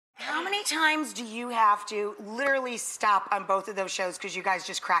How many times do you have to literally stop on both of those shows because you guys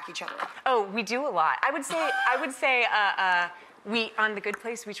just crack each other up? Oh, we do a lot. I would say, we on The Good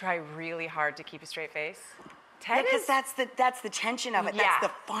Place, we try really hard to keep a straight face. Ted because that's the tension of it. Yeah, that's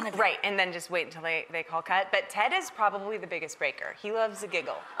the fun of it. Right, and then just wait until they call cut. But Ted is probably the biggest breaker. He loves a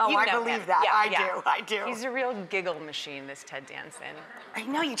giggle. Oh, You I know believe him. that. Yeah, I do. He's a real giggle machine, this Ted Danson. I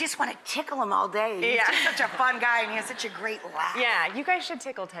know, you just want to tickle him all day. He's just such a fun guy, and he has such a great laugh. Yeah, you guys should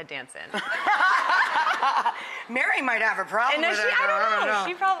tickle Ted Danson. Mary might have a problem with it. I don't know.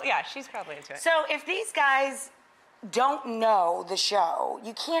 She's probably into it. So if these guys don't know the show,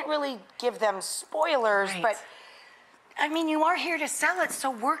 you can't really give them spoilers, Right. but I mean, you are here to sell it,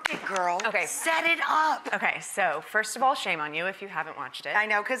 so work it, girl. Okay. Set it up. Okay, so first of all, shame on you if you haven't watched it. I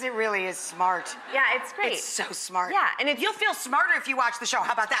know, because it really is smart. Yeah, it's great. It's so smart. Yeah, and you'll feel smarter if you watch the show.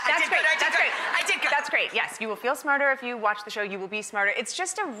 How about that? That's great. That's great. I did good. That's great. Yes, you will feel smarter if you watch the show. You will be smarter. It's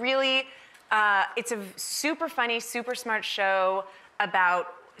just a really, it's a super funny, super smart show about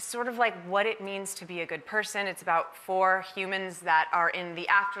sort of like what it means to be a good person. It's about 4 humans that are in the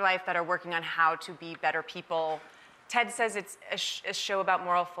afterlife that are working on how to be better people. Ted says it's a show about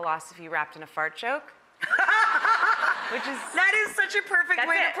moral philosophy wrapped in a fart joke. Which is... That is such a perfect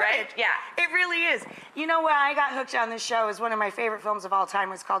way to put right? it. Yeah. It really is. You know why I got hooked on this show is one of my favorite films of all time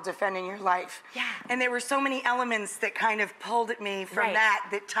was called Defending Your Life. Yeah. And there were so many elements that kind of pulled at me from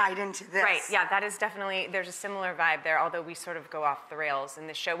that tied into this. Right, yeah, that is definitely, there's a similar vibe there, although we sort of go off the rails in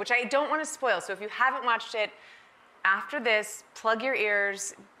this show, which I don't want to spoil. So if you haven't watched it, after this, plug your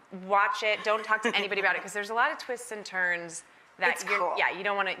ears, watch it, don't talk to anybody about it, because there's a lot of twists and turns that It's cool. Yeah, you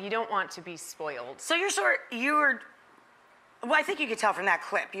don't want to be spoiled. So well, I think you could tell from that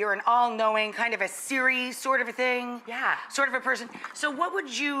clip. You're an all-knowing, kind of a Siri sort of a thing. Yeah. Sort of a person. So what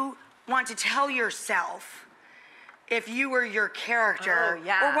would you want to tell yourself if you were your character? Oh,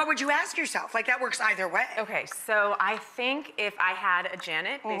 yeah. Or what would you ask yourself? Like, that works either way. Okay, so I think if I had a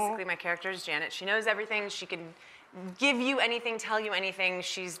Janet, basically my character is Janet, she knows everything, she can give you anything, tell you anything,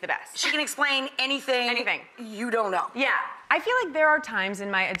 she's the best. She can explain anything. Anything. You don't know. Yeah. I feel like there are times in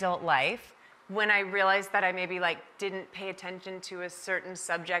my adult life when I realized that I maybe like didn't pay attention to a certain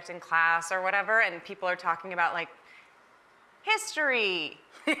subject in class or whatever, and people are talking about like history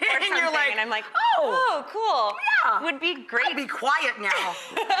or something, And you're like, and I'm like, oh, cool. Yeah. Would be great. I'd be quiet now.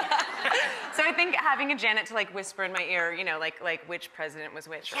 So I think having a Janet to like whisper in my ear, you know, like which president was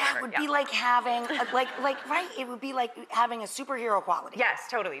which or Yeah, whatever. it would be like having, right? It would be like having a superhero quality. Yes,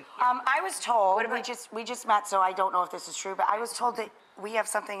 totally. I was told, What about- we just met, so I don't know if this is true, but I was told that we have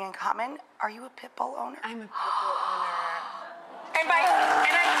something in common. Are you a pit bull owner? I'm a pit bull owner.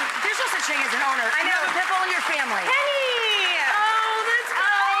 There's no such thing as an owner. I know. You have a pit bull in your family. Penny! Oh, that's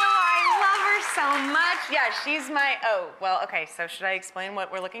I love her so much. Yeah, she's my, okay, so should I explain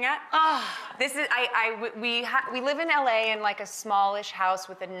what we're looking at? This is, we live in LA in like a smallish house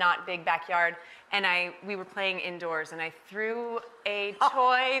with a not big backyard, and we were playing indoors, and I threw a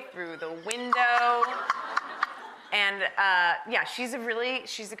toy through the window, and yeah, she's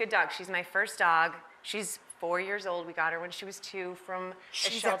a good dog. She's my first dog. She's 4 years old. We got her when she was 2 from a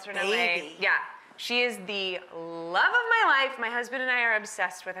shelter in LA. Yeah. She is the love of my life. My husband and I are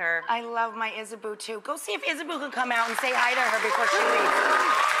obsessed with her. I love my Isabu too. Go see if Isabu can come out and say hi to her before she leaves.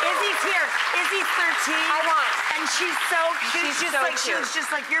 Izzy's here. Izzy's 13. I want. And she's so cute. She's so cute. She's just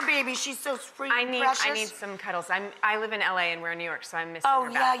like your baby. She's so sweet and precious. I need some cuddles. I live in LA and we're in New York, so I'm missing her Oh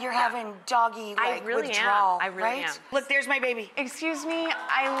yeah, back. you're having doggy withdrawal. I really right? am. Look, there's my baby. Excuse me,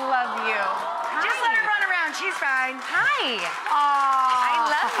 I love you. Hi. Just let her run around. She's fine. Hi. Aww. I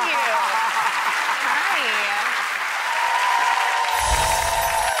love you. Hi.